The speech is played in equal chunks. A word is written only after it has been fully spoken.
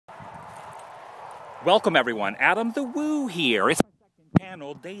Welcome everyone, Adam the Woo here. It's my second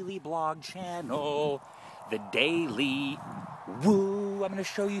channel, daily blog channel, The Daily Woo. I'm going to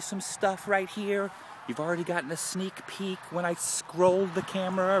show you some stuff right here. You've already gotten a sneak peek when I scrolled the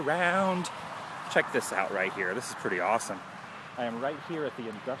camera around. Check this out right here. This is pretty awesome. I am right here at the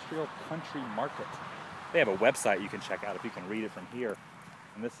Industrial Country Market. They have a website you can check out if you can read it from here.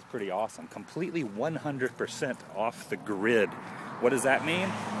 And this is pretty awesome. Completely 100% off the grid. What does that mean?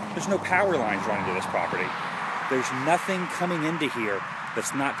 There's no power lines running to this property. There's nothing coming into here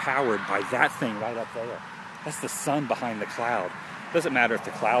that's not powered by that thing right up there. That's the sun behind the cloud. Doesn't matter if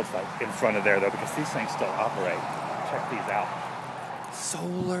the cloud's like in front of there though, because these things still operate. Check these out.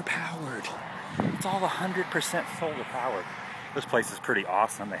 Solar powered. It's all 100% solar powered. This place is pretty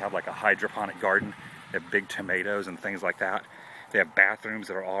awesome. They have like a hydroponic garden. They have big tomatoes and things like that. They have bathrooms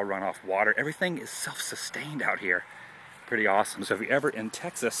that are all run off water. Everything is self-sustained out here. Pretty awesome. So if you're ever in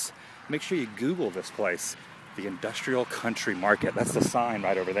Texas, make sure you Google this place, the Industrial Country Market. That's the sign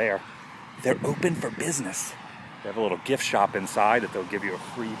right over there. They're open for business. They have a little gift shop inside that they'll give you a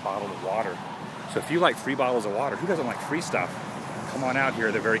free bottle of water. So if you like free bottles of water, who doesn't like free stuff? Come on out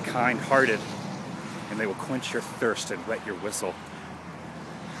here. They're very kind-hearted, and they will quench your thirst and wet your whistle.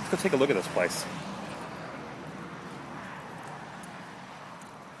 Let's go take a look at this place.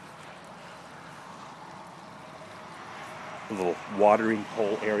 A little watering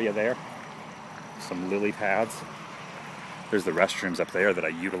hole area there. Some lily pads. There's the restrooms up there that I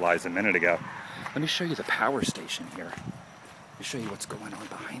utilized a minute ago. Let me show you the power station here. Let me show you what's going on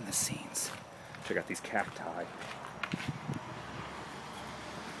behind the scenes. Check out these cacti.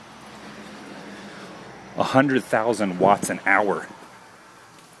 100,000 watts an hour.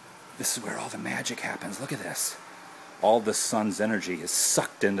 This is where all the magic happens. Look at this. All the sun's energy is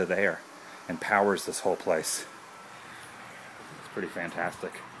sucked into there and powers this whole place. Pretty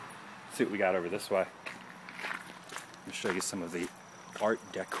fantastic. Let's see what we got over this way. Let me show you some of the art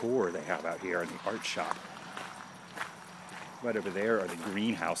decor they have out here in the art shop. Right over there are the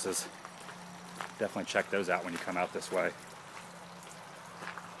greenhouses. Definitely check those out when you come out this way.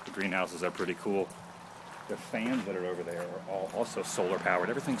 The greenhouses are pretty cool. The fans that are over there are all also solar powered.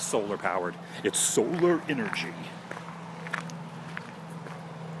 Everything's solar powered. It's solar energy.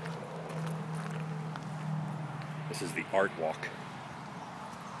 This is the art walk.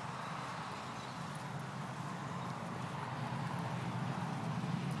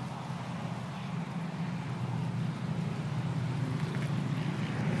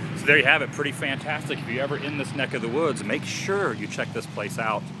 So there you have it, pretty fantastic. If you're ever in this neck of the woods, make sure you check this place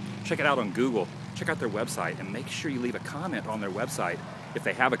out. Check it out on Google, check out their website, and make sure you leave a comment on their website if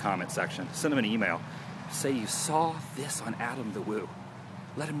they have a comment section. Send them an email. Say you saw this on Adam the Woo.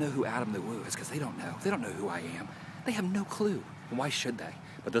 Let them know who Adam the Woo is, because they don't know. They don't know who I am. They have no clue. And why should they?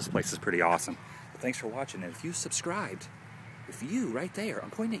 But this place is pretty awesome. But thanks for watching, and if you subscribed, if you right there, I'm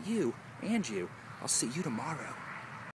pointing at you and you, I'll see you tomorrow.